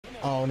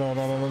Oh no,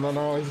 no, no, no, no,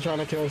 no, he's trying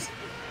to kill us.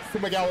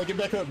 Kumagawa, get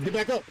back up, get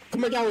back up.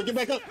 Kumagawa, get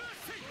back up.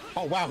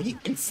 Oh wow, he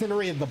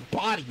incinerated the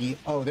body.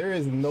 Oh, there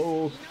is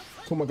no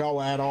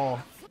Kumagawa at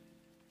all.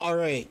 All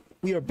right,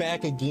 we are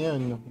back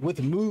again with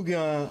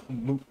Mugen.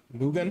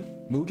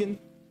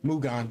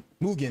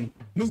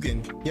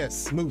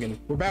 Yes, Mugen.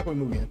 We're back with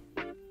Mugen.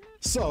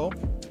 So,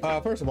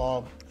 first of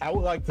all, I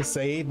would like to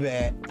say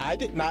that I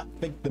did not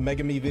think the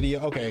Megami video.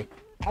 Okay,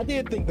 I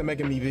did think the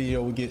Megami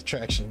video would get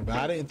traction, but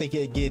I didn't think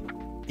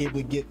it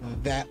would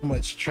get that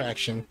much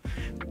traction.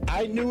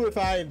 I knew if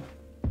I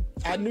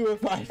put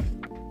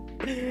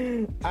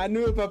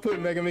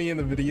Megami in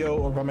the video,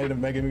 or if I made a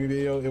Megami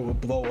video, it would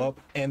blow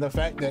up. And the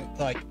fact that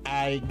like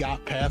I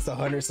got past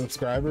 100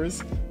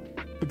 subscribers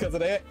because of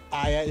that,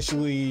 I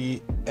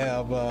actually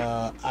have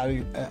like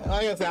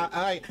I said,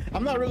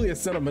 I'm not really a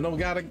sentimental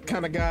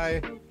kind of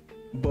guy,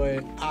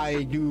 but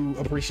I do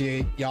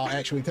appreciate y'all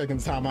actually taking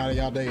the time out of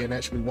y'all day and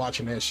actually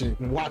watching that shit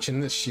and watching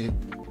this shit,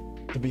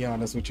 to be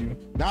honest with you.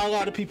 Not a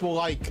lot of people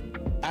like,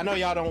 I know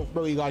y'all don't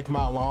really like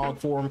my long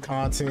form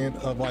content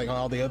of like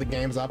all the other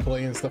games I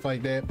play and stuff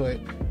like that, but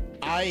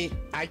I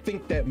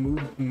think that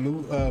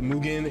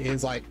Mugen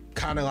is like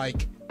kind of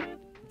like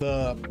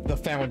the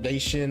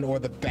foundation or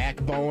the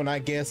backbone, I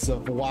guess,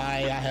 of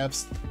why I have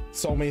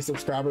so many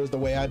subscribers the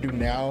way I do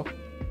now.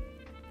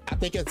 I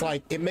think it's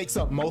like it makes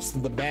up most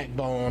of the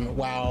backbone,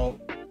 while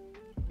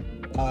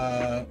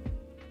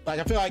like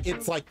I feel like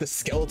it's like the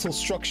skeletal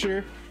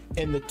structure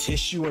and the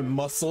tissue and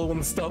muscle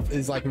and stuff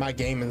is like my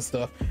game and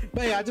stuff.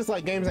 But yeah, I just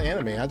like games and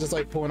anime. I just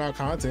like pulling out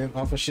content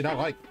off of shit I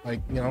like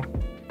you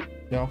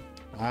know,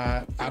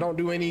 I don't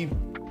do any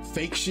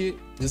fake shit.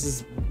 This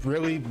is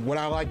really what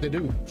I like to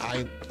do.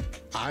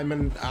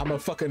 I'm a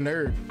fucking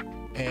nerd,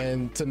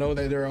 and to know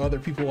that there are other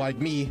people like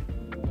me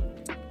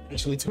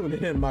actually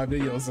tuning in my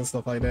videos and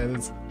stuff like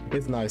that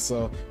is nice.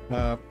 So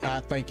I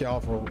thank y'all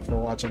for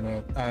watching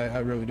that. I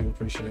really do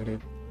appreciate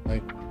it.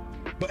 Like,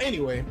 but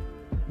anyway,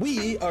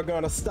 we are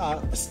gonna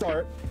start.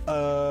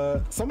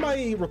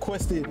 Somebody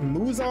requested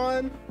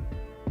Muzan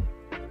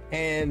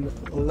and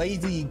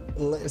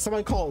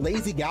somebody called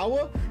Lazy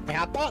Gawa, and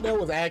I thought that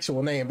was the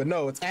actual name, but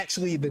no, it's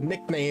actually the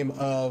nickname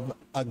of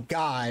a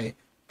guy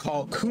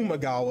called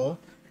Kumagawa.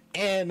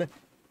 And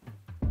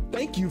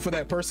thank you for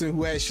that person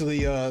who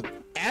actually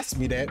asked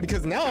me that,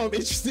 because now I'm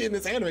interested in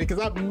this anime, because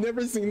I've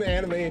never seen the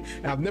anime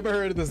and I've never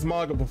heard of this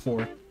manga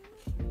before.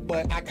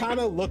 But I kind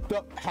of looked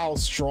up how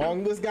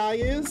strong this guy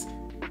is,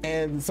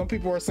 and some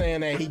people are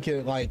saying that he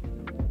could like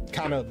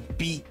kind of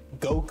beat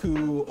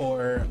Goku,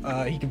 or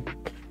he can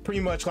pretty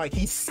much like,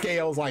 he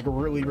scales like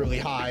really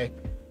high.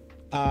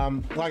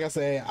 Like I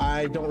say,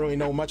 I don't really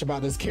know much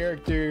about this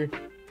character.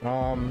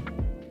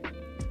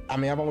 I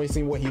mean, I've only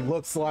seen what he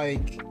looks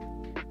like.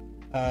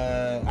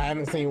 I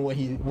haven't seen what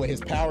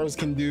his powers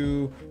can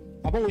do.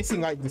 I've only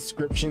seen like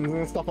descriptions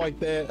and stuff like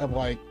that of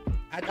like,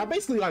 I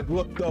basically like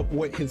looked up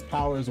what his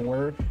powers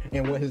were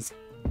and what is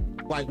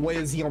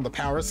he on the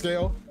power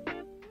scale.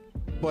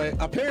 But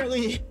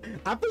apparently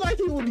I feel like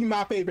he would be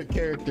my favorite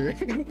character.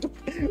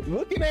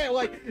 Looking at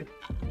like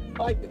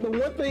the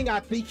one thing I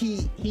think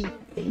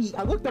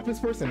I looked up his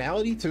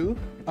personality too.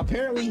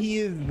 Apparently he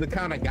is the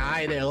kind of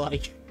guy that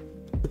like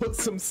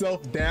puts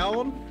himself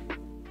down.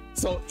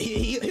 So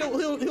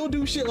he'll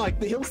do shit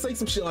like, he'll say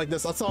some shit like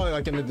this. I saw it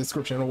like in the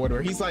description or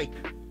whatever. He's like,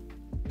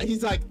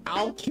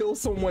 I'll kill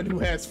someone who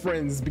has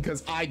friends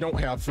because I don't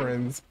have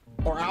friends,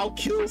 or I'll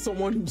kill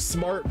someone who's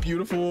smart,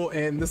 beautiful,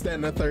 and this, that,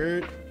 and the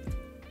third,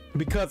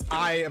 because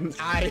I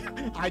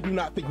do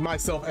not think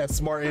myself as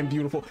smart and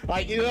beautiful.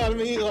 Like, you know what I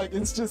mean? Like,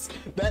 it's just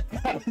that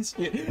kind of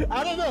shit.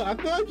 I don't know. I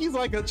feel like he's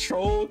like a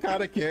troll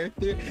kind of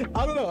character.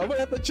 I don't know. I'm gonna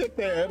have to check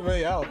that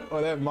anime out, or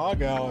that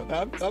manga out.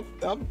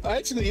 I'm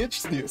actually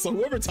interested. So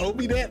whoever told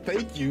me that,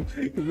 thank you.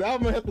 Because now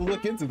I'm gonna have to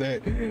look into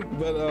that.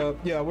 But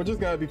yeah, we're just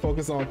gonna be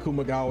focused on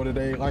Kumagawa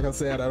today. Like I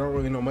said, I don't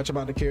really know much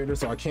about the character,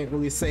 so I can't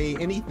really say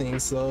anything.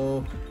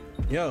 So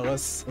yeah,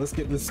 let's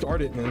get this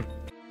started, man.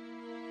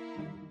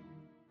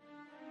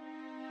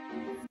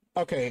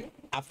 Okay,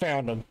 I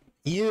found him.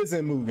 He is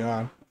in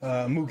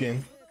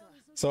Mugen.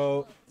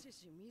 So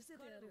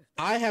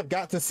I have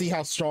got to see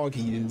how strong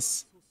he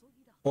is,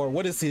 or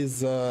what is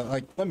his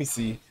like, let me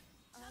see.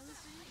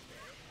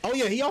 Oh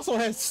yeah, he also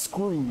has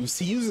screws.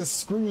 He uses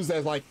screws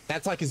as like,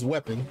 that's like his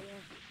weapon.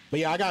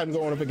 But yeah, I got him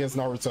going up against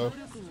Naruto.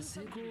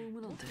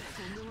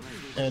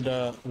 And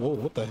whoa,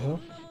 what the hell?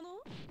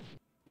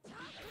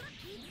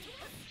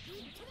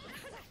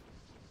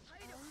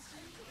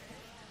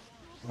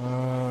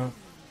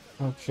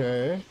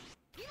 Okay.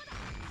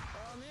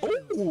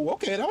 Oh,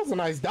 okay, that was a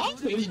nice dodge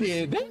that he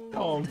did.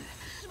 Damn.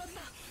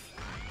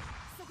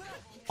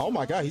 Oh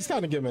my god, he's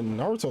kind of giving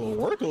Naruto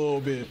work a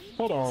little bit.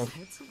 Hold on.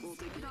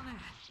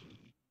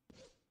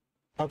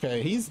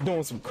 Okay, he's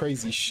doing some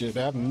crazy shit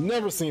that I've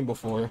never seen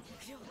before.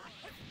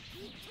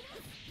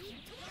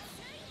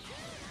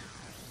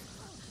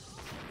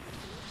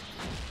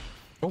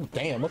 Oh,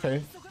 damn,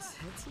 okay.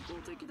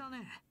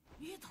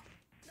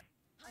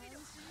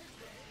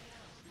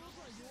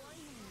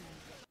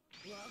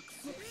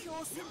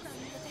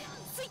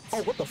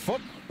 Oh, what the fuck?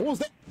 What was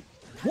that?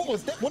 What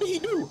was that? What did he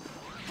do?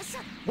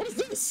 What is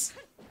this?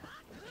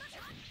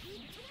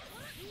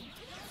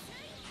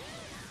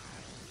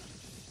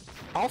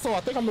 Also, I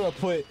think I'm gonna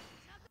put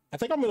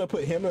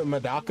him and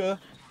Madaka.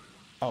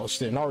 Oh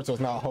shit, Naruto's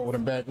not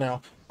holding back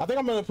now. I think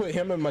I'm gonna put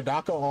him and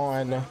Madaka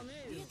on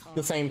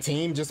the same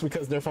team just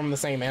because they're from the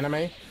same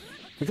anime.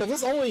 Because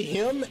it's only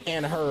him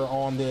and her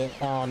on the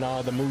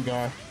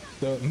Mugen.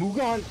 The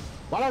Mugen.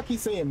 Why do I keep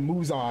saying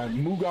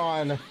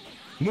Muzan?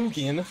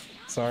 Mugen.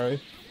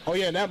 Sorry. Oh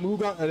yeah, that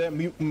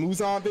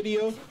Muzan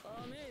video.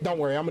 Don't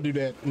worry, I'm gonna do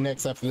that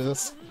next after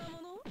this.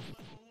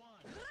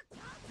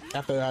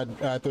 After I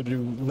have to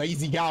do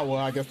Lazy Gawa,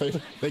 I guess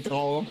they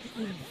call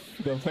him,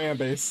 the fan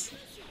base.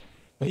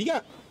 But he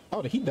got.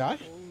 Oh, did he die?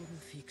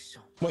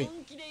 Wait,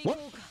 what?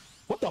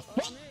 What the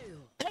fuck?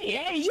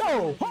 Hey,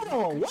 yo, hold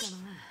on.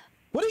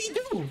 What did he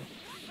do?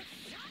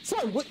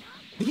 Son, what?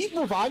 Did he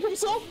revive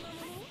himself?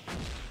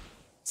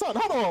 Son,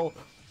 hold on.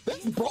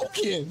 That's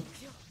broken.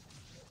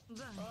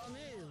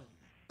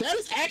 That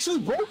is actually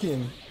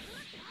broken.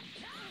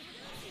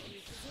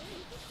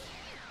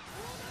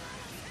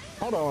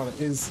 Hold on,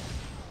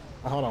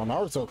 hold on,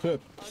 Naruto could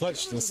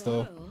clutch this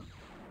though.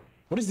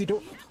 What is he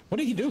doing? What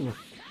did he do?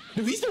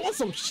 Dude, he's doing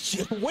some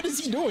shit. What is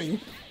he doing?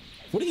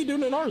 What did he do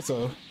to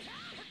Naruto?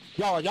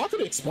 Y'all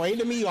could explain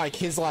to me like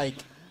his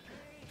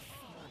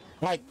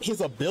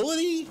his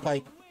ability?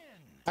 Like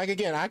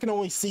again, I can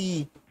only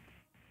see.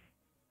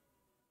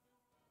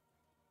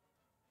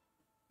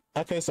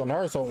 Okay, so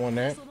Naruto won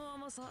that.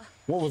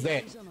 What was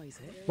that?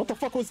 What the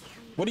fuck was?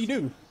 What did he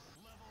do?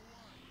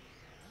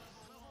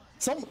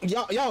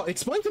 Y'all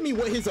explain to me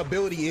what his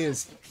ability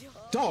is.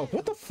 Dog,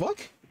 what the fuck?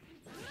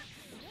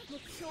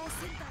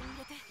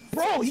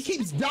 Bro, he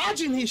keeps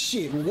dodging his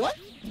shit. What?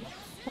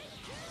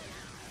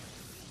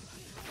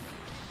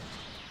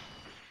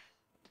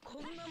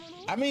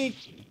 I mean,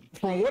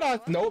 from what I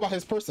know about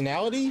his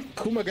personality,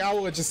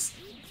 Kumagawa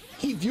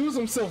he views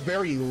himself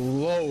very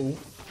low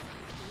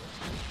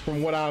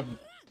from what I've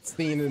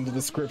seen in the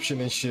description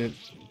and shit.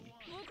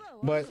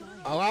 But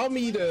allow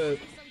me to,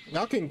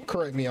 y'all can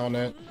correct me on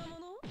that.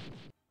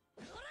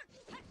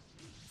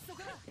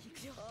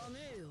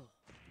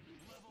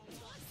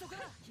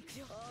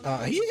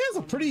 He has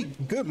a pretty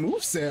good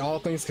moveset, all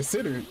things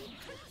considered.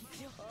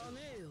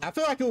 I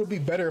feel like it would be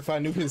better if I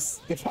knew this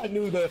has got me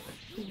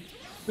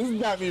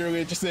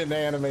really interested in the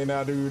anime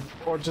now, dude.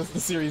 Or just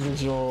the series in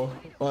general.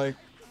 Like,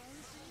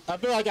 I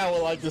feel like I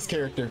would like this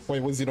character.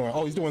 Wait, what's he doing?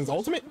 Oh, he's doing his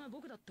ultimate?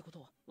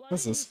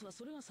 What's this?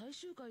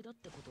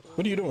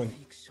 What are you doing?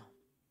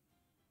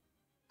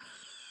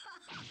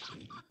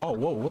 Oh,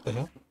 whoa, what the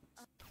hell?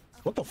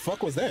 What the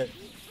fuck was that?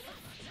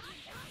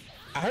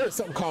 I heard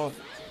something called...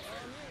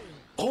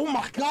 Oh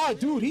my god,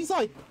 dude, he's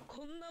kind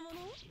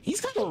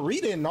of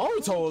reading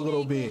Naruto a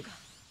little bit.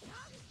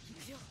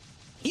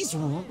 He's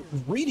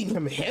reading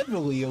him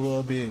heavily a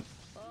little bit.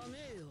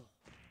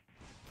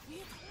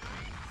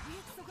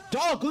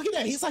 Dog, look at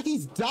that.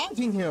 He's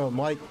dodging him.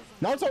 Like,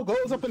 Naruto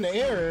goes up in the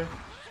air.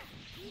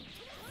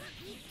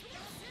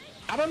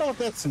 I don't know if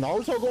that's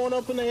Naruto going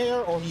up in the air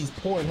or he's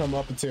pulling him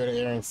up into the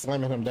air and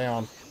slamming him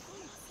down.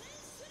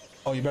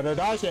 Oh, you better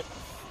dodge it.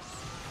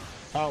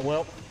 Oh,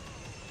 well.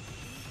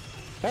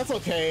 That's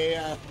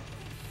okay.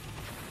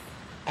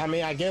 I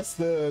mean, I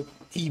guess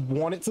he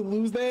wanted to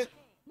lose that.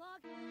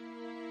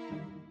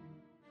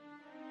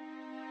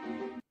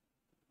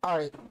 All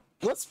right,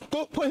 let's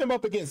go put him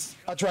up against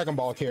a Dragon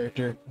Ball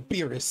character,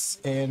 Beerus.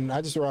 And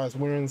I just realized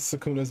we're in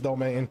Sukuna's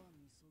domain.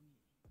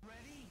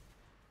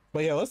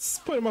 But yeah, let's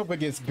put him up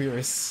against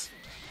Beerus.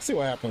 See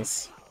what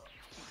happens.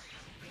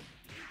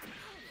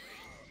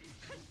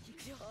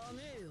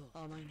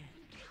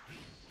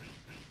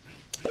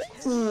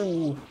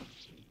 Ooh.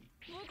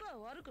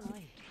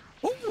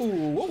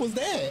 Ooh, what was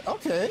that?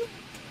 Okay.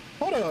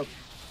 Hold up.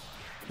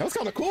 That was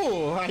kind of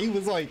cool how he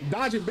was like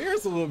dodging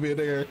Beerus a little bit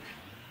there.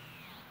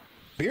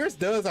 Beerus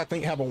does, I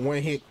think, have a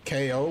one-hit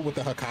KO with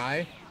the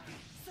Hakai.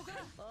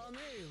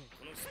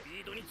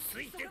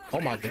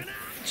 Oh my god.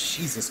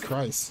 Jesus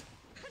Christ.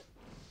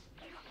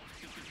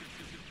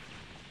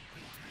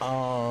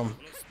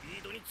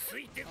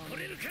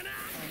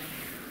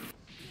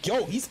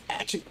 Yo, he's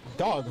actually...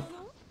 Dog.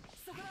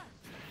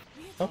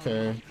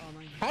 Okay.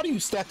 How do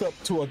you stack up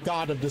to a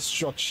god of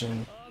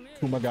destruction,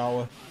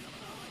 Kumagawa?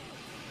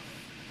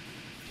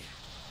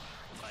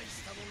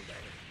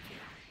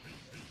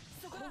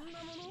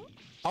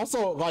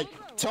 Also, like,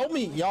 tell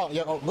me,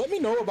 y'all, let me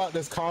know about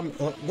this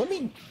let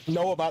me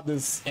know about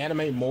this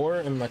anime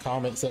more in the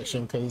comment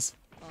section, because,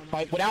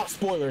 like, without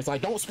spoilers,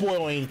 like, don't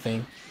spoil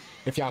anything,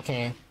 if y'all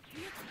can.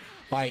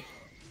 Like,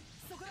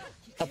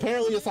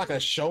 apparently it's like a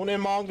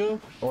shonen manga,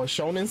 or a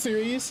shonen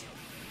series.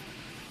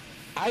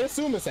 I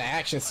assume it's an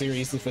action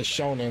series if it's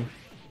shonen.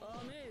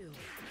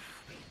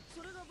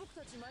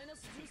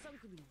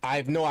 I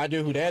have no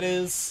idea who that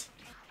is.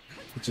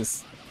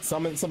 Just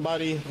summoned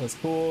somebody, that's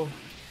cool.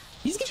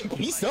 He's getting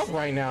pieced up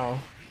right now.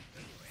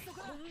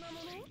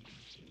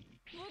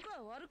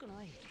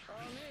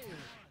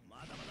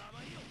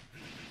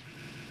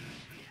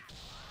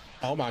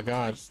 Oh my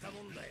god.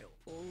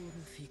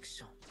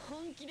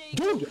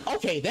 Dude,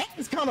 okay, that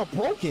is kind of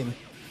broken.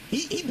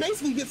 He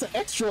basically gets an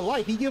extra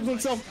life. He gives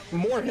himself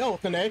more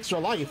health and an extra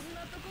life.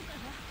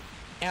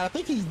 And I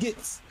think he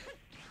gets...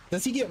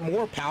 Does he get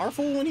more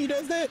powerful when he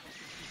does that?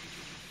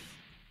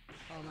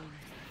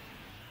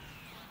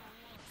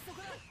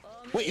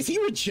 Wait, is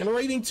he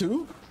regenerating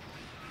too?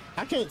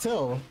 I can't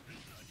tell.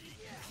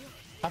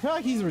 I feel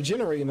like he's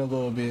regenerating a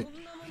little bit.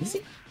 Is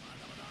he?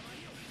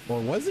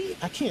 Or was he?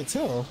 I can't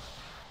tell.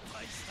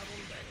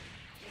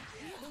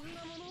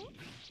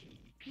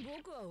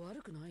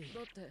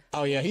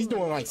 Oh yeah, he's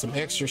doing like some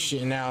extra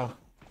shit now.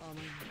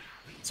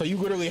 So you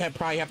literally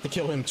probably have to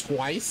kill him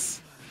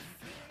twice.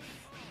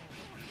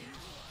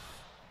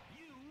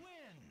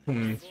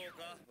 And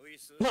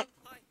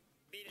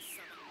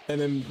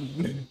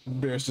then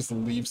Bears just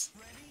leaves.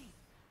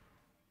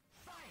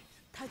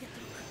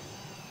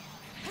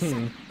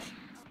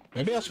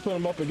 Maybe I should put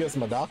him up against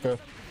Madaka.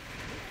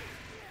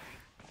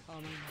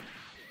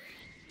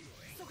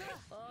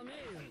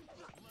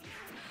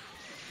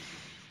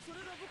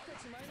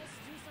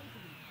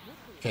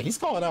 Okay, he's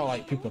calling out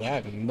like people that I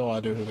have no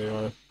idea who they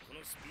are.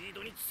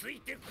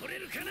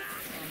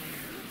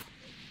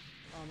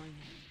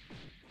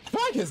 I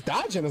feel like his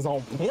dodging is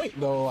on point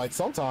though, like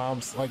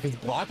sometimes, like his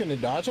blocking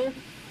and dodging.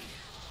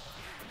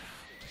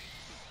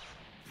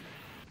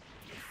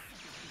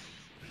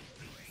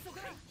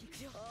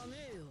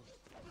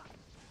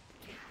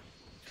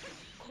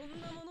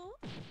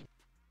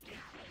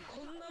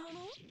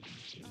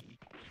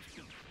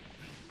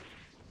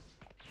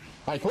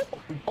 Like,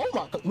 oh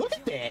my god, look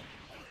at that!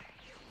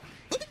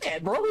 Look at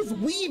that, bro! His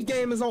weave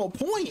game is on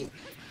point!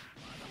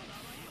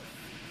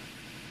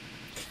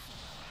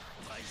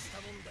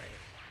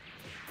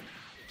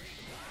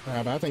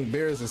 But I think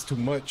Bears is too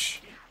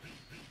much.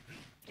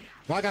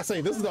 Like I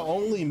say, this is the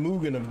only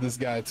Mugen of this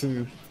guy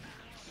too.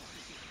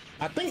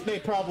 I think they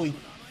took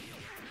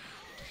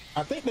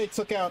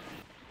out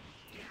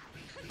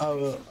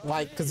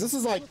like, cause this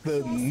is like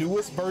the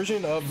newest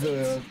version of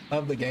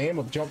the game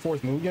of Jump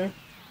Force Mugen.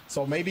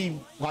 So maybe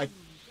like,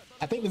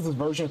 I think this is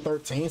version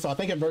 13. So I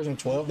think in version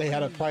 12 they had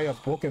to play a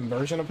broken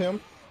version of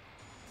him.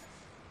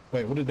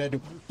 Wait, what did that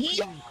do?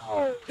 Yo,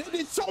 that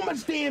did so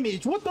much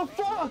damage. What the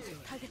fuck?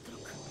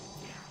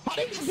 How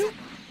did he do?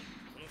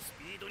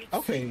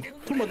 Okay,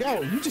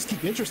 Kumagawa, you just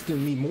keep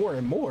interesting me more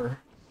and more.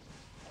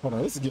 Hold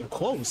on, this is getting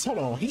close. Hold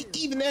on, he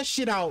evened that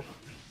shit out.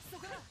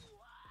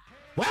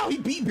 Wow, he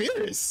beat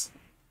Beerus.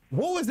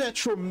 What was that?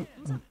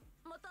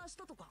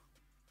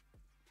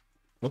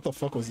 What the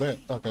fuck was that?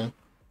 Okay.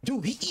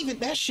 Dude, he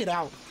evened that shit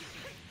out.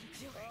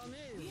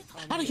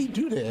 How did he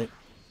do that?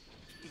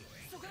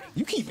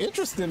 You keep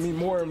interesting me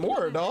more and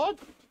more, dog.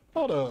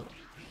 Hold up.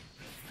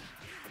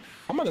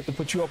 I'm gonna have to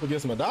put you up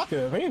against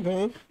Madaka, if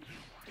anything.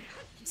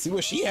 See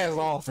what she has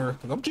to offer.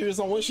 I'm curious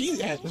on what she's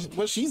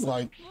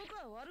like.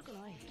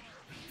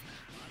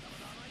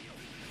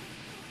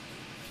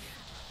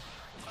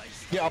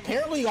 Yeah,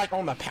 apparently, like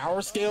on the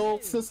power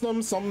scale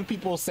system, some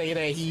people say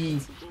that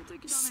he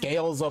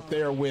scales up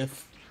there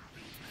with,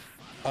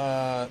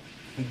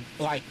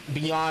 like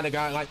beyond a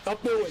guy, like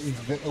up there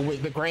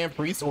with the Grand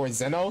Priest or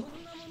Zeno,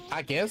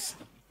 I guess,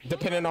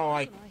 depending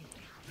on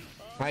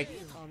like,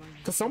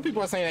 cause some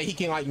people are saying that he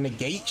can like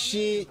negate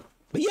shit,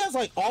 but he has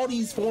like all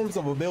these forms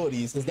of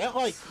abilities. Is that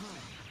like,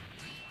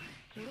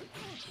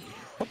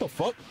 what the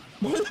fuck?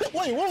 Wait,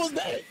 what was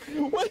that?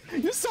 What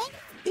you saw?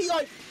 He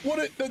like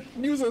wanted to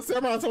use a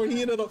samurai, so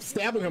he ended up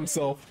stabbing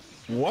himself.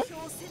 What?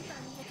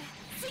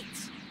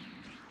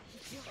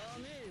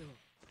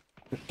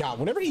 God,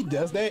 whenever he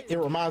does that, it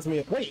reminds me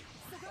of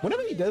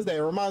whenever he does that,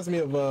 it reminds me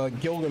of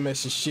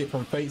Gilgamesh's shit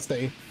from Fate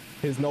Stay,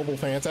 his Noble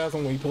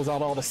Phantasm, when he pulls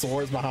out all the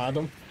swords behind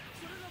him.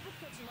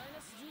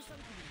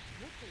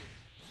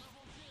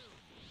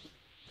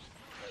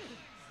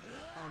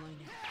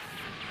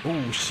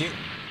 Oh shit.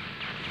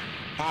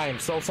 I am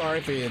so sorry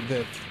for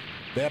the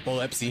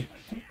epilepsy.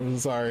 I'm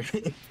sorry.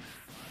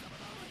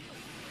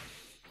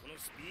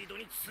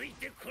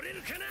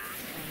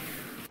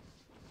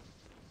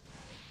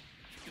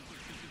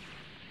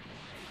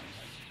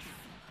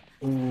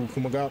 Ooh,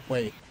 Kumagawa.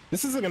 Wait,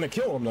 this isn't gonna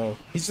kill him though.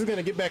 He's just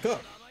gonna get back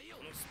up.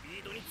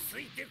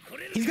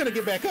 He's gonna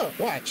get back up.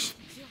 Watch.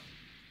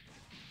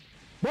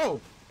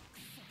 Bro,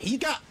 he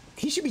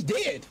should be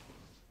dead.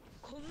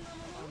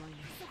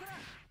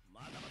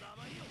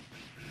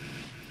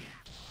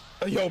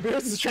 Yo,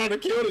 Beerus is trying to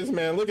kill this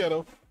man. Look at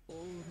him.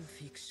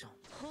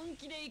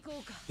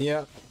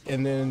 Yeah,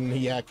 and then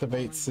he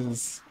activates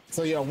his...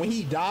 So yeah, when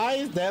he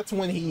dies, that's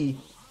when he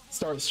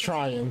starts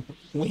trying.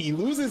 When he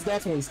loses,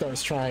 that's when he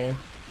starts trying.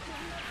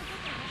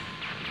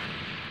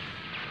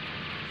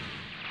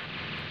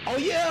 Oh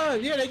yeah,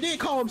 they did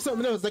call him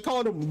something else. They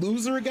called him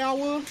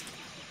Losergawa.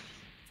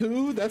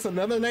 Who? That's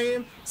another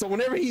name. So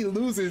whenever he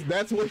loses,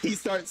 that's when he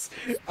starts.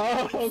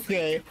 Oh,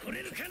 okay.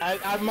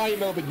 I might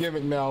know the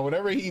gimmick now.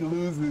 Whenever he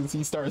loses,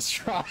 he starts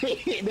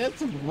trying.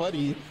 That's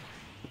funny.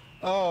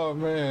 Oh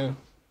man.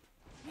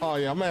 Oh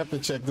yeah, I'm gonna have to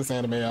check this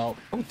anime out.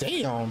 Oh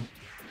damn.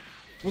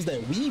 What's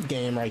that weave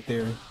game right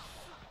there?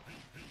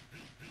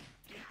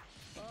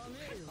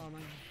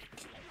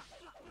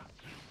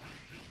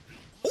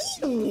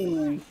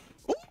 Ooh.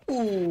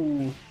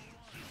 Ooh.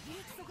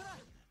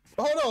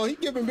 Hold on, he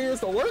giving Beerus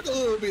to work a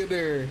little bit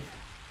there.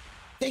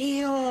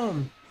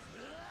 Damn.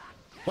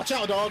 Watch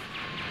out, dog.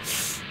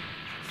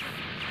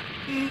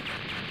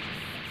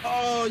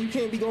 Oh, you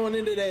can't be going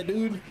into that,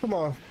 dude. Come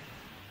on.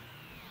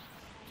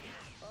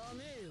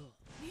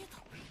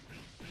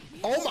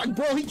 Oh my,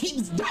 bro, he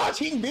keeps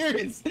dodging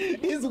Beerus.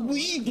 His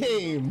Wii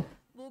game.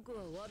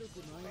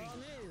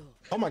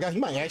 Oh my god, he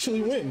might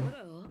actually win.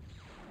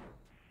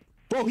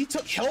 Bro, he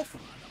took health.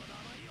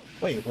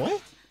 Wait,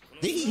 what?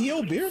 Did he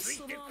heal Beerus?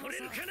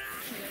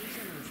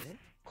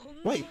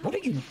 Wait, what are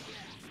you?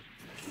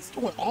 He's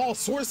doing all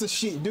sorts of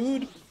shit,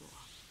 dude.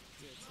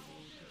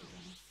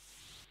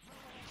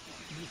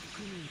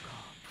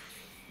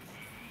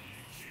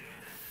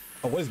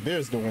 Oh, what's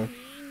Beerus doing?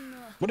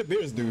 What did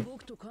Beerus do?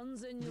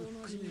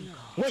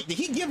 Wait, did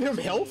he give him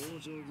health?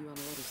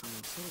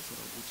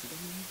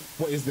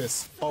 What is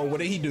this? Oh, what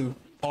did he do?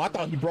 Oh, I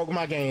thought he broke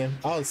my game.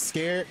 I was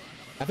scared.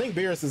 I think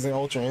Beerus is in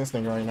Ultra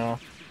Instinct right now.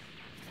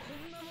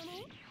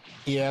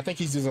 Yeah, I think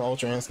he's using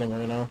Ultra Instinct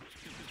right now.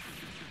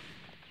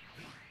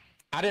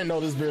 I didn't know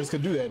this Beerus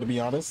could do that, to be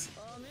honest.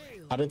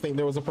 I didn't think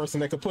there was a person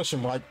that could push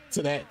him like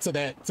to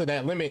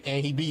that limit,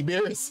 and he beat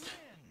Beerus.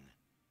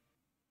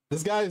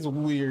 This guy is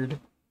weird.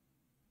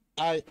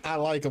 I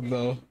like him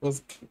though.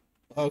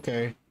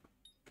 Okay.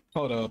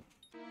 Hold up.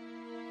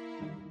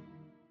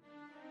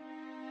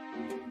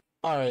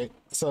 All right,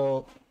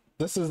 so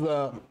this is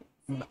the.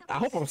 I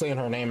hope I'm saying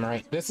her name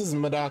right. This is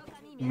Madaka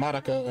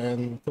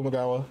and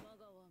Kumagawa.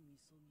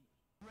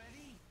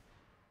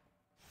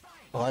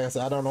 Like I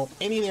said, I don't know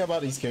anything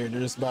about these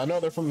characters, but I know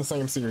they're from the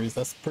same series.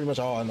 That's pretty much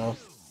all I know.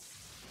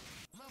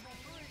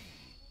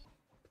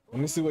 Let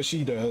me see what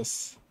she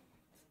does.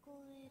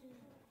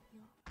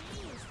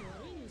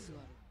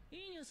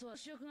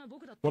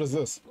 What is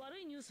this?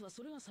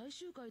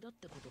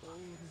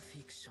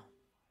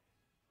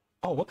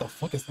 Oh, what the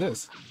fuck is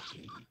this?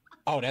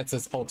 Oh, that's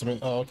his ultimate.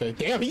 Oh, okay.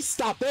 Damn, he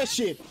stopped that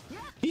shit.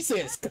 He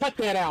says, cut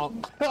that out.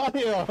 Oh,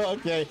 yeah,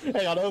 okay. Hey,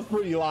 that was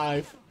pretty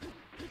live.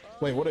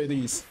 Wait, what are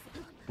these?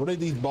 What are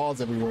these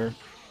balls everywhere?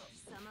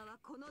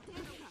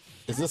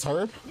 Is this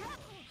her?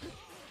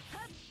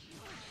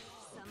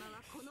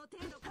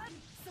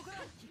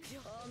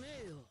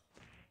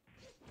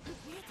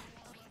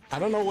 I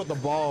don't know what the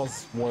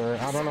balls were.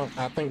 I don't know.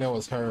 I think that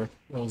was her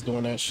that was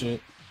doing that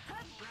shit.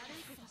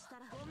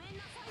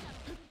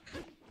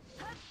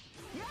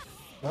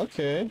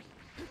 Okay.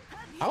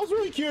 I was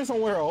really curious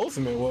on where her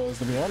ultimate was,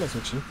 to be honest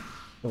with you.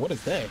 What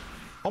is that?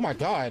 Oh my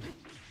god.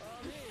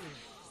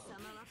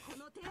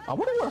 I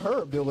wonder what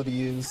her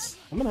ability is.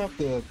 I'm gonna have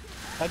to.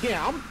 Again,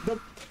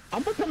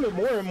 I'm becoming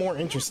more and more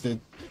interested.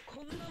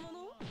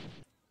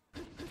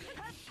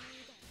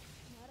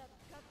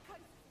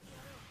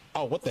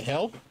 Oh, what the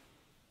hell?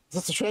 Is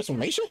this a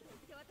transformation?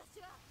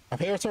 Her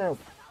hair turn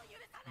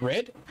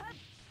red?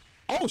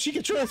 Oh, she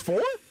can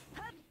transform?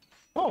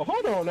 Oh,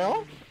 hold on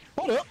now.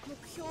 Hold up.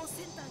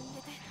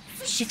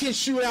 She can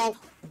shoot out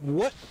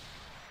what?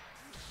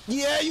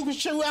 Yeah, you can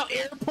shoot out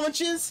air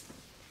punches?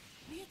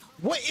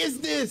 What is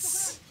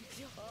this?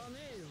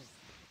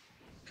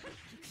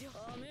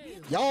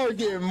 Y'all are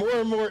getting more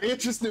and more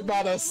interested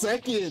by the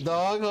second,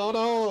 dog. Hold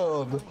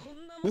on.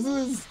 This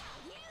is...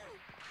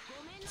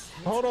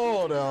 Hold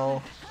on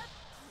now.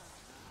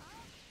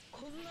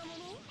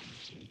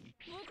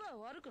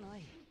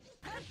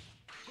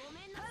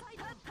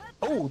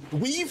 Oh,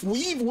 weave.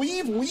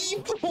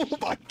 Oh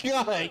my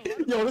god.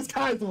 Yo, this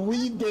guy's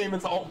weave game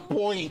is on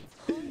point.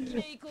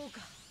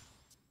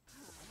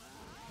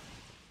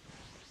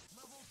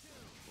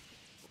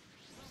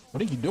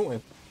 What are you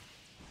doing?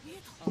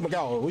 Oh my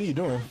god, what are you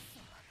doing?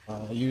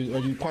 Are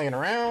you playing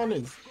around?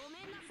 Is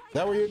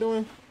that what you're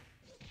doing?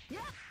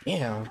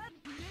 Damn.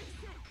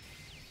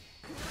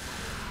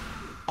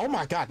 Oh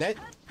my god, that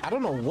I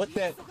don't know what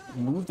that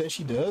move that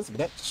she does, but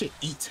that shit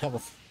eats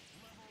health.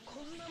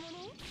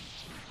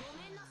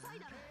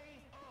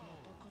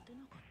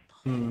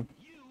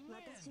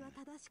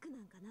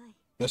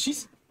 Does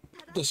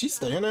she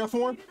stay in that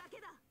form?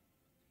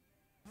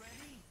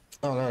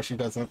 Oh no, she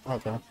doesn't.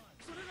 Okay.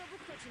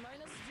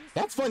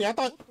 That's funny. I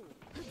thought.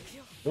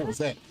 What was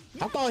that?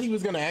 I thought he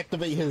was gonna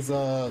activate his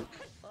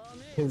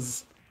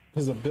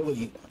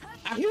ability.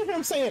 I hear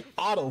him saying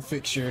auto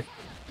fixture.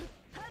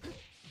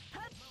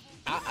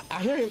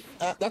 I hear him.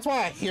 That's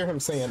why I hear him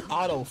saying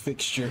auto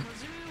fixture.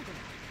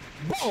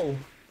 Bro,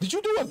 did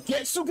you do a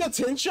Getsuga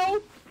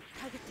Tensho?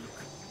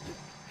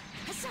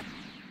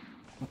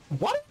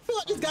 Why do you feel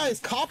like this guy is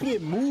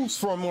copying moves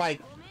from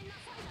like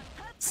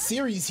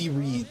series he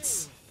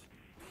reads?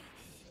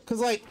 Cause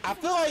like I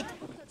feel like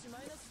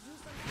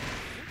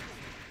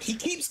he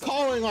keeps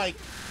calling like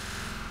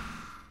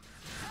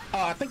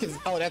I think it's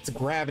that's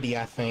gravity.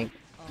 I think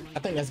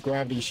that's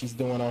gravity she's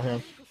doing on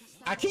him.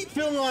 I keep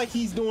feeling like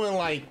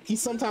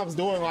he's sometimes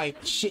doing like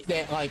shit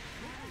that like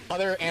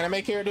other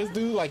anime characters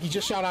do. Like he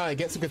just shot out a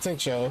Getsuga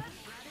Tensho,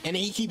 and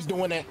then he keeps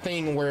doing that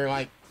thing where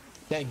like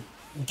that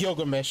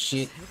Gilgamesh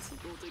shit.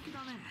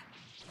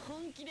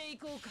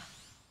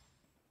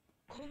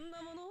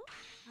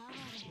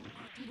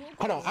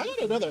 Hold on, I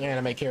got another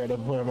anime character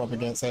to put him up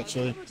against,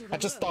 actually. I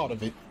just thought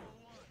of it.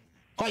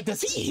 Like,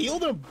 does he heal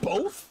them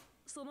both?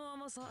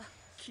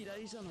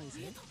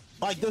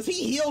 Like, does he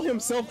heal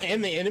himself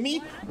and the enemy?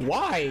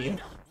 Why?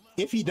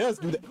 If he does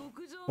do that.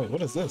 Wait,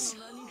 what is this?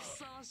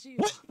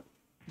 What?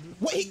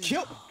 Wait, he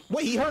killed.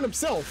 Wait, he hurt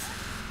himself.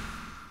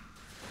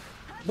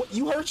 What?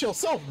 You hurt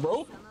yourself,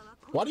 bro.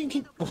 Why do you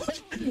keep?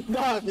 What?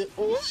 Nah,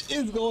 what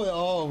is going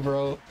on,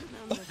 bro?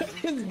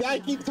 This guy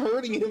keeps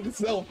hurting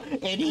himself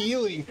and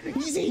healing.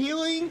 He's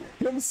healing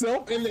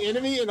himself and the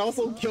enemy, and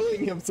also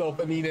killing himself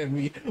and the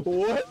enemy.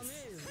 What?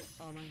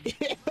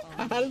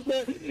 How does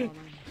that?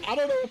 I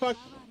don't know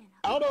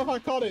if I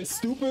call it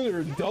stupid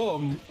or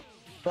dumb.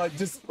 Like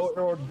just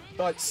or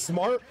like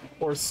smart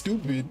or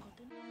stupid.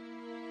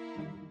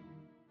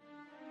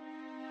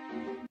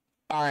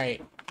 All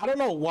right, I don't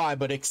know why,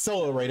 but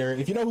Accelerator.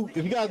 If you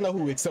guys know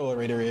who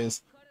Accelerator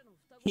is,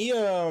 he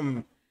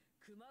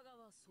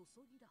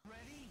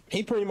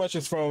pretty much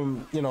is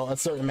from, you know, a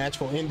certain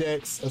magical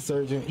index,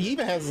 he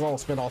even has his own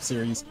spin-off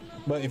series.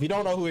 But if you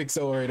don't know who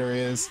Accelerator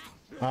is,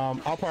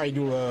 I'll probably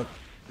do a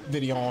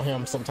video on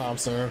him sometime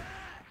soon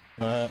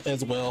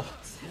as well.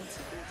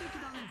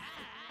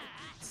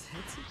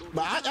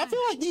 But I feel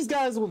like these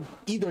guys will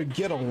either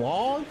get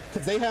along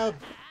because they have,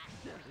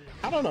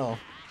 I don't know.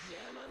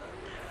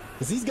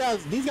 Cause these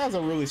guys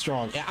are really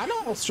strong. Yeah, I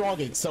know how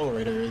strong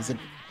Accelerator is.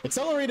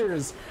 Accelerator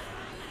is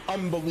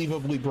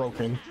unbelievably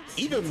broken,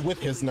 even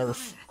with his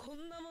nerf.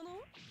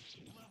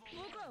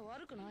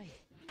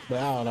 But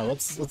I don't know.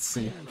 Let's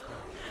see.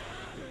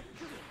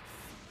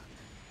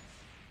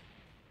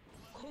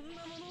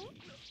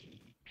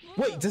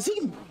 Wait, does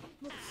he?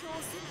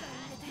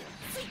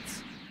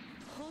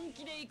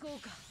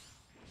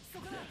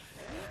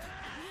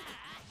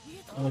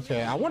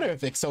 Okay, I wonder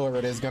if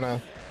Accelerator is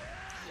gonna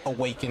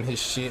awaken his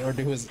shit or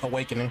do his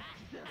awakening.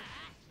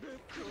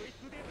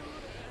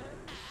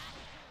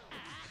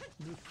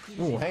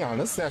 Ooh, hang on,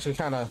 this is actually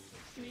kind of.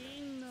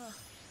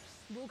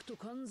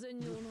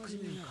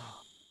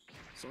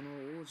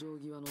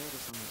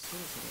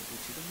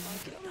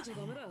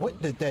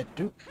 What did that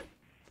do?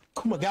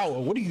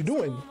 Kumagawa, what are you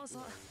doing?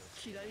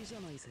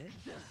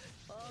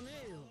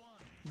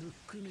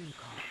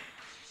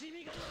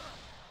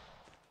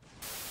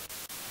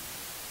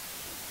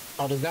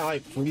 Oh, does that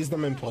like freeze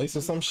them in place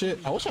or some shit?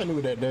 I wish I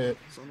knew that did.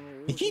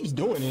 He keeps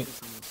doing it.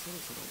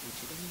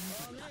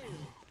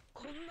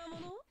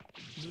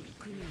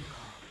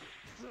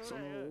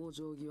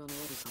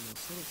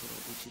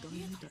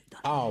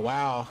 Oh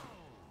wow.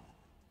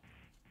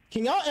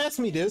 Can y'all ask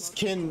me this?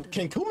 Can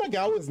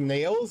Kumagawa's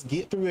nails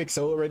get through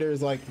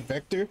Accelerator's like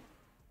vector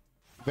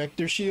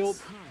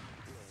shield?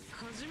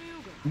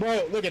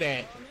 Bro, look at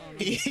that.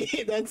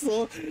 That's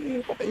so.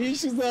 He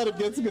shoots out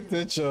against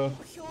potential.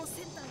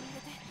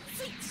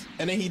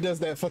 And then he does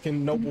that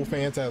fucking noble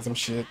phantasm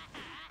shit.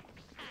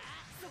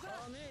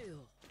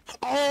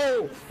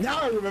 Oh, now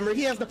I remember.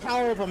 He has the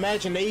power of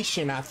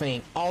imagination, I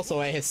think,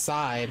 also at his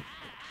side.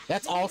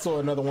 That's also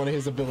another one of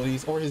his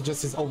abilities, or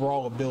his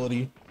overall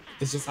ability.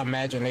 It's just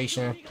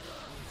imagination.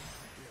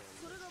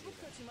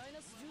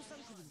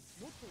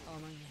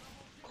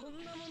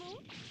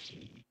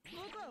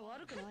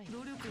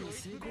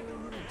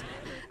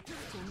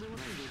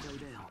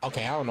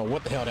 Okay, I don't know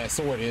what the hell that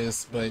sword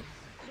is, but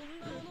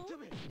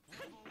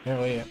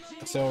apparently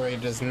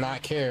Accelerator does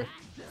not care.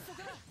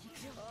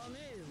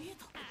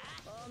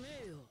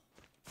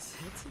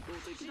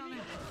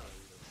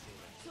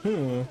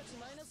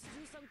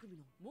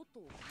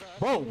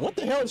 Bro, what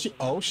the hell is she?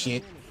 Oh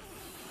shit.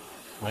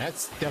 Well,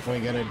 that's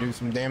definitely gonna do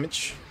some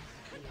damage.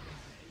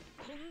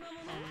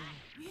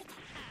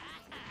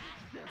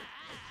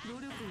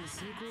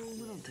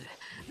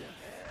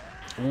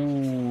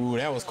 Ooh,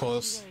 that was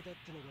close.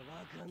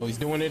 Oh, he's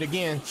doing it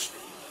again.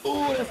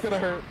 Ooh, that's gonna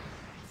hurt.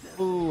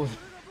 Ooh.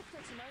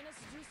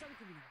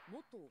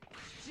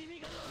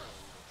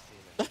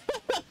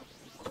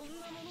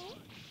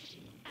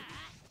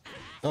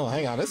 Oh,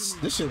 hang on. This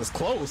shit is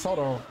close. Hold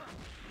on.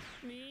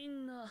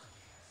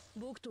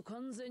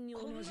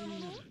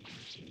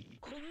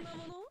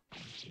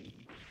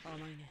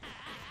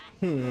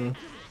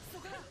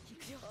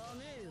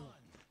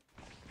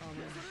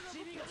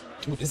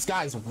 Dude, this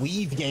guy's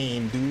weave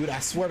game, dude. I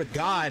swear to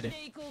God.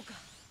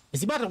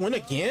 Is he about to win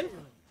again?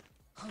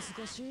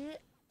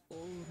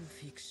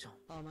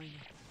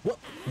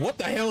 What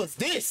the hell is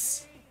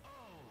this?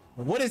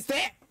 What is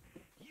that?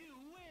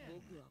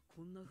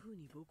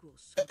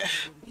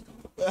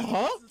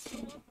 Huh?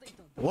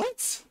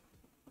 What?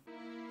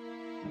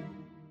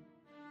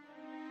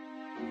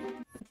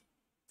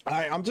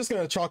 Alright, I'm just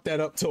gonna chalk that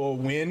up to a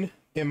win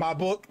in my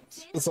book.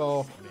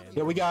 So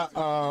yeah, we got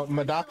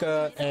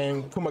Madaka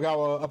and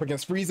Kumagawa up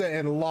against Frieza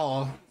and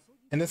Law.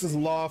 And this is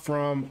Law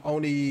from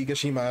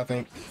Onigashima, I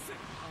think.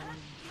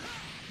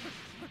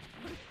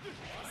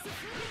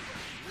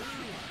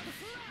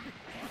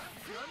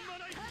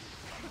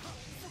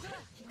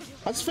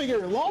 I just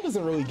figured Law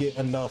doesn't really get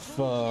enough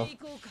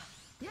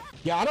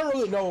yeah, I don't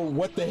really know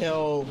what the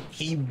hell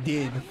he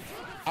did.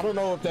 I don't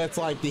know if that's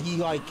like, did he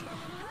like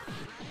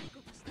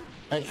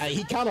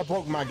He kind of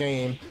broke my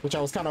game, which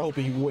I was kind of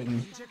hoping he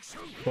wouldn't,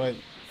 but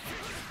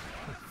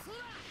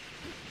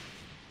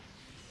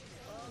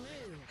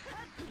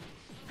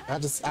I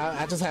just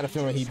had a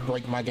feeling he'd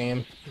break my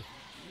game.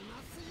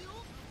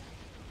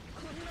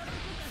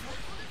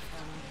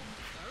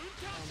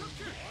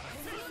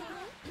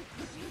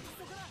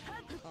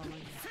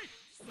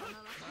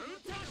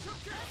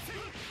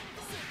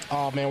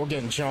 Oh man, we're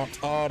getting jumped.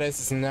 Oh, this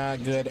is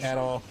not good at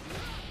all.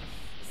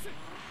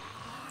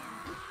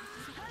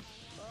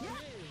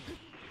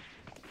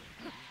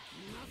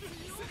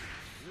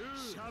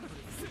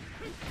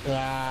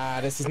 Ah,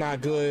 this is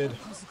not good.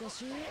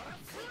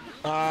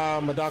 Ah,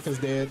 Madaka's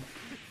dead.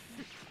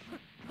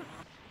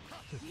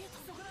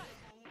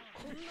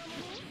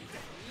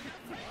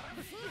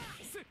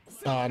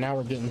 Now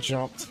we're getting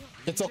jumped.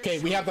 It's okay.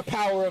 We have the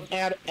power of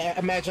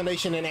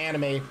imagination in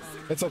anime.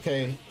 It's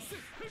okay.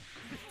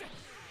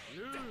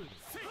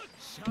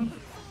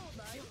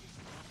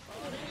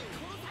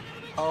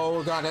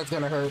 Oh god, that's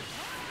gonna hurt.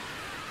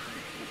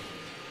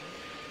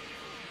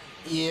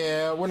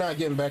 Yeah, we're not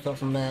getting back up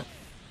from that.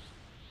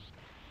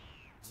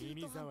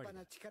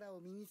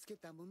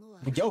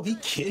 Yo,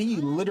 he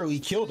literally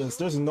killed us.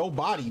 There's no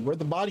body. Where'd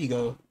the body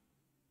go?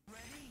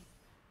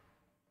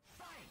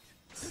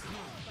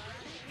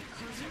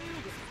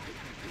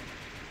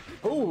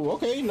 Oh,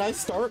 okay, nice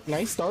start,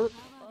 nice start.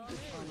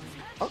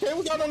 Okay,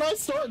 we got a nice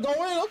start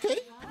going. Okay,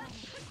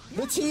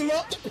 the team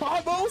up, the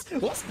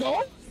combos. Let's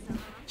go.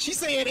 She's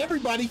saying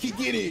everybody can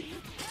get it.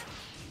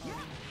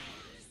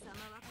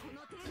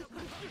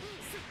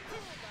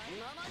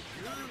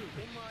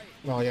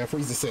 Oh yeah,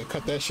 Frieza said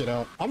cut that shit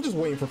out. I'm just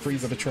waiting for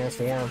Frieza to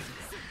transform.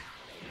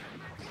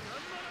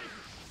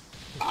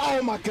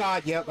 Oh my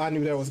god, yep, I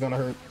knew that was gonna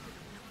hurt.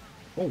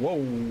 Oh,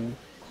 whoa.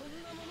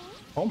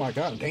 Oh my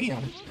god,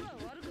 damn.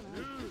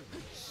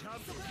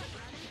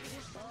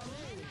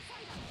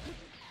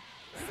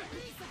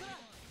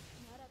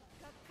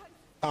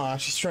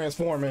 She's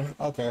transforming.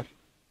 Okay.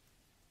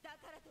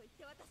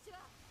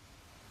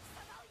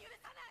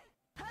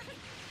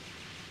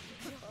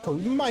 Cool,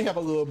 you might have a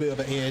little bit of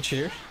an edge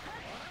here.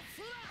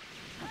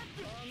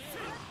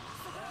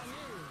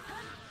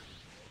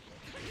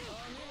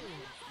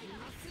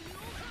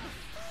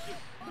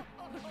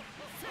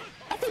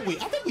 I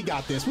think we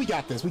got this. We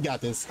got this. We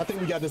got this. I think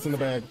we got this in the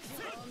bag.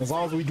 As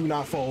long as we do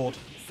not fold.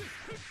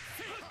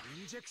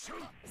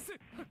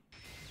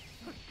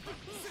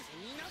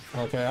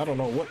 Okay, I don't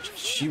know what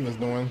she was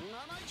doing.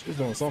 She was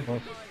doing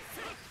something.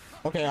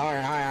 Okay, all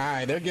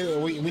right. They're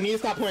getting. We need to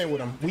stop playing with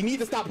them. We need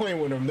to stop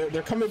playing with them.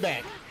 They're coming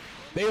back.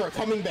 They are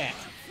coming back.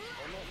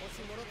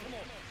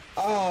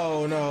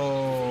 Oh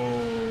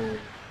no!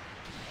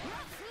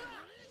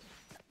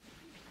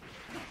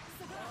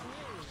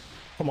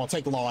 Come on,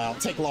 take Law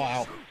out. Take Law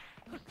out.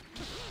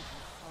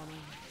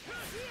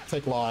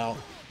 Take Law out.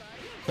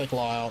 Take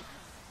Law out.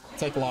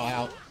 Take Law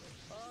out.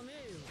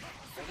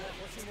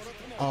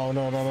 Oh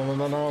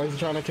no! He's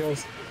trying to kill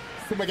us.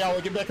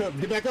 Kumagawa, get back up!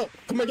 Get back up!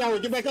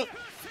 Kumagawa, get back up!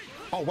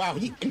 Oh wow,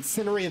 he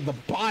incinerated the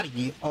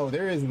body. Oh,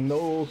 there is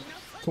no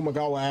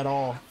Kumagawa at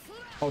all.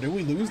 Oh, did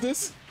we lose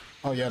this?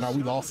 Oh yeah, no,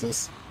 we lost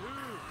this.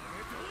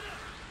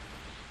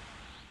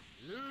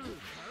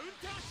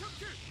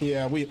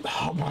 Yeah,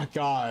 oh my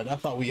god, I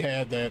thought we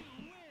had that.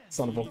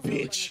 Son of a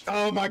bitch.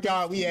 Oh my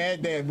god, we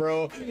had that,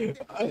 bro.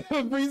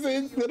 Frieza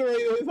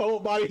incinerated his whole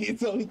body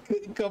so he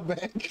couldn't come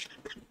back.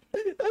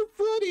 That's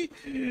funny.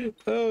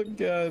 Oh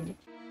god.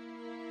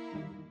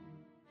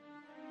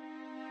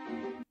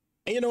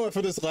 And you know what,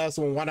 for this last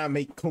one, why not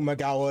make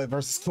Kumagawa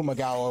versus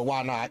Kumagawa?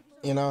 Why not?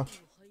 You know?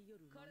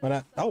 Why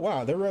not? Oh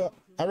wow,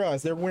 I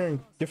realized they're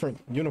wearing different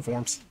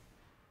uniforms.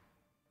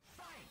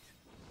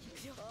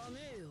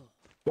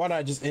 Why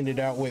not just end it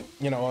out with,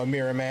 you know, a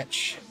mirror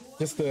match?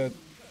 Just to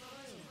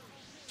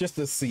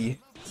see.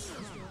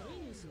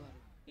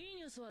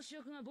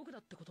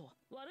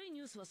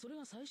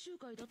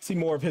 See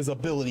more of his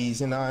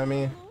abilities, you know what I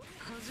mean?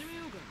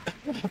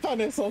 I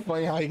find it so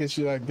funny how he can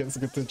shoot against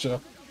Gatincha.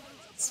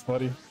 It's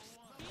funny.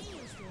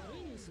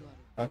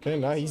 Okay,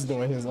 now he's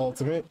doing his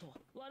ultimate.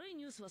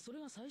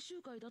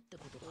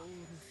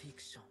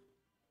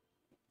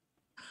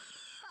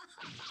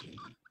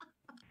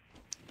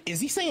 Is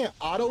he saying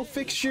auto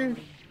fixture?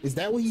 Is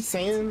that what he's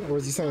saying? Or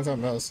is he saying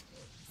something else?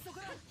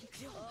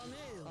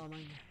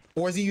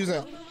 Or is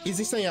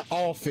he saying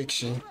all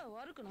fiction?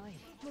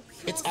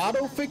 It's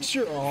auto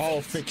fixture or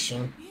all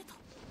fiction?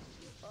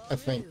 I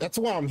think that's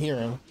what I'm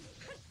hearing.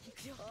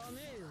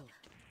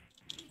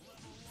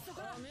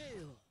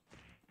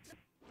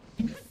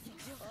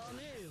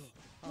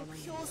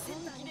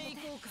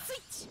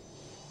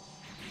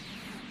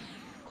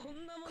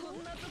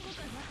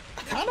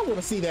 I kind of want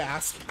to see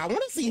that. I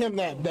want to see him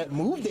that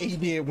move that he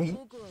did when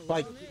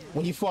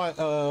he fought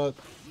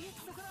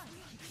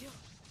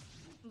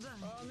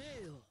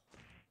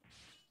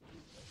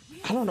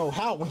I don't know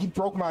how, when he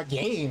broke my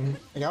game.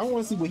 Like, I don't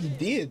want to see what he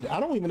did.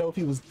 I don't even know if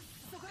he was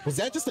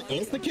that just an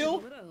insta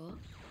kill?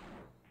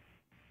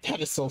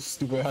 That is so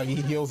stupid how he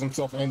heals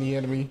himself and the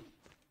enemy.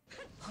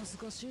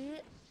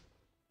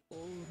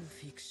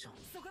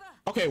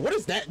 Okay, what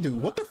does that do?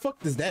 What the fuck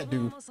does that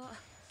do?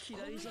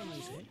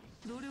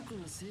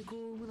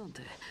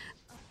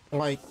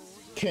 Like,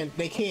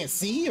 they can't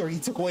see, or he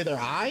took away their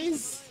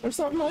eyes or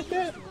something like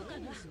that?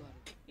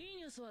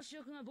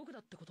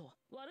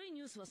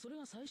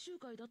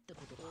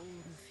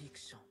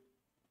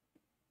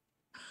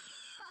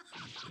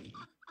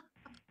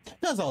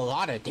 Does a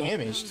lot of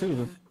damage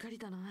too,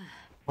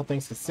 all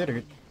things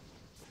considered.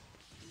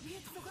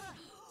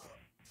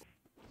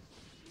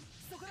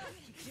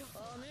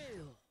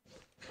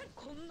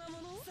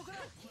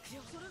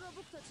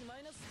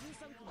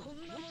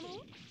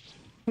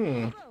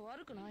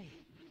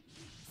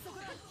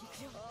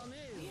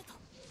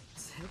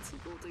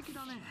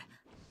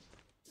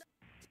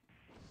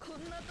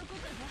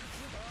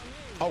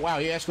 Oh wow,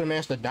 he actually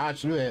managed to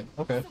dodge through that.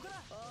 Okay.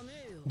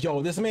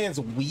 Yo, this man's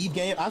weave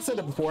game, I said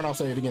it before and I'll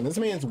say it again, this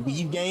man's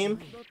weave game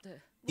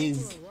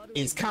is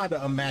kind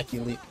of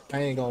immaculate. I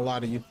ain't gonna lie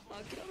to you.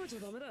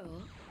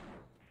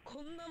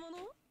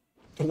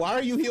 Why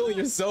are you healing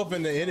yourself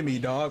and the enemy,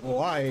 dog?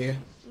 Why?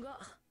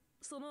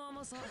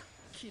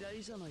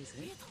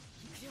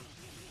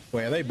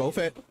 Wait, are they both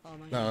at?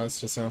 No,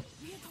 it's just him.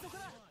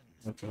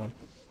 Okay.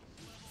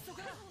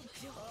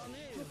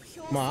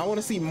 Come on, I want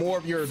to see more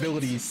of your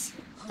abilities.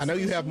 I know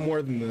you have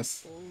more than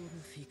this.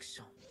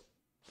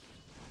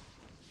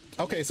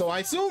 Okay, so I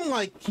assume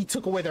like he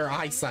took away their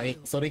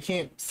eyesight, so they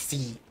can't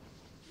see.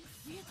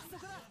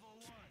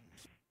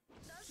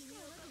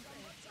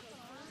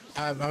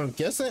 I'm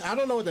guessing. I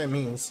don't know what that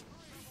means.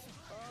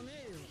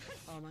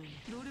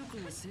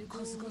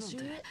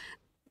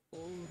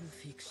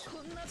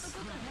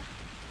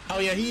 Oh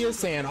yeah, he is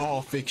saying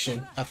all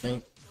fiction, I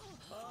think.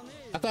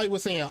 I thought he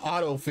was saying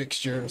auto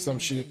fixture or some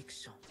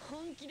shit.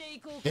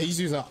 Yeah,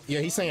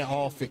 he's saying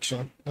all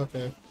fiction.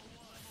 Okay.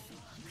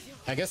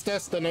 I guess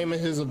that's the name of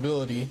his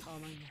ability.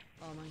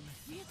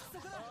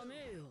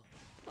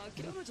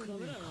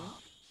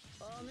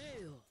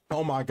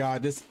 Oh my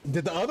god,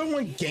 did the other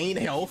one gain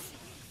health?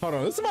 Hold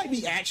on, this might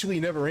be actually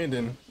never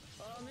ending.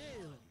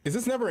 Is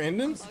this never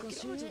ending?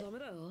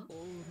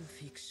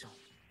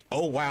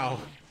 Oh wow.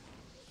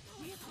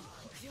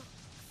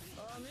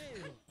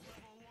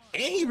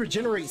 And he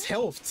regenerates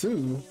health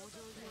too.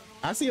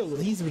 I see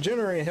he's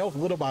regenerating health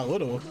little by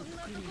little.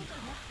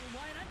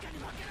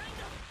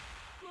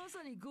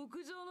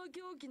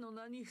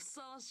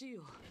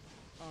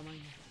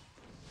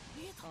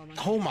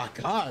 Oh my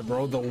god,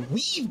 bro, the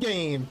weave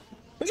game.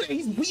 Look at that,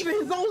 he's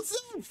weaving his own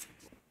self.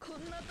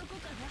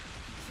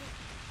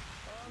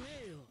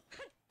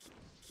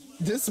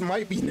 This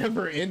might be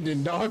never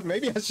ending, dog.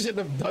 Maybe I shouldn't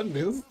have done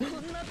this.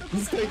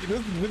 This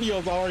video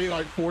is already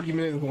like 40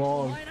 minutes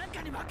long.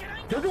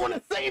 You're doing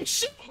the same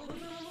shit.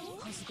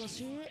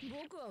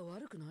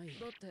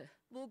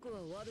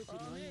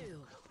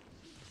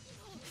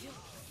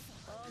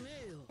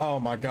 Oh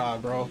my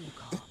god, bro.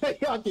 Okay,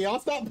 y'all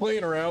stop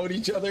playing around with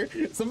each other.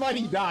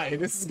 Somebody died.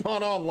 This has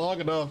gone on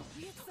long enough.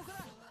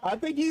 I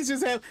think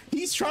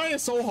he's trying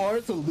so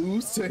hard to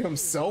lose to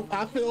himself,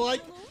 I feel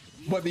like,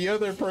 but the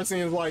other person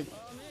is like,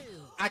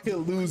 I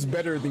could lose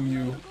better than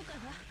you.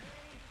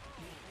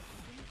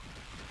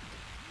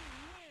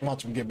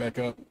 Watch him get back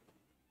up.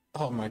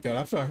 Oh my god,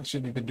 I feel like I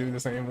shouldn't even do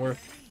this anymore.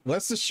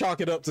 Let's just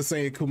chalk it up to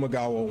saying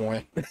Kumagawa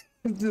won.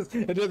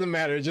 It doesn't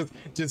matter,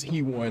 just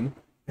he won.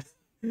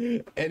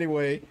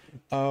 Anyway,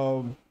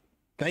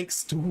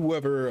 thanks to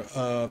whoever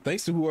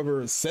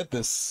said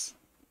this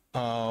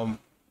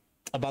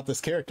about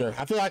this character.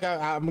 I feel like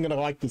I'm gonna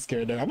like this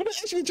character. I'm gonna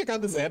actually check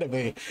out this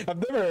anime.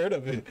 I've never heard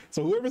of it,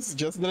 so whoever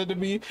suggested it to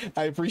me,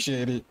 I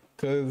appreciate it,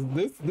 because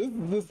this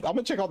I'm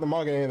gonna check out the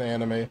manga and the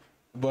anime.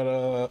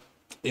 But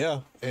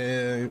yeah,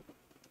 and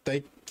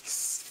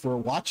thanks for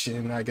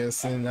watching, I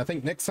guess. And I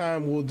think next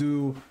time we'll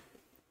do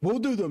the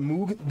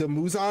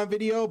Muzan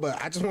video, but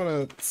I just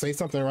want to say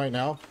something right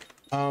now.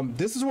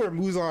 This is where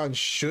Muzan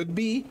should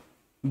be,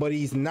 but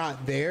he's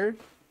not there.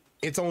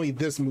 It's only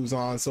this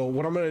Muzan. So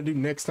what I'm gonna do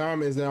next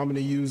time is that I'm gonna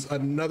use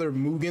another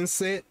Mugen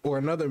set or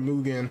another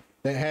Mugen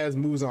that has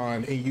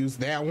Muzan and use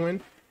that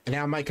one, and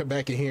I might come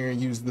back in here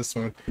and use this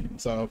one.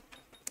 So,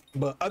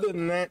 but other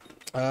than that,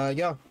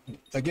 yeah,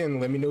 again,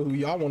 let me know who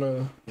y'all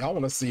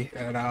wanna see,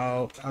 and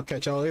I'll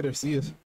catch y'all later. See you.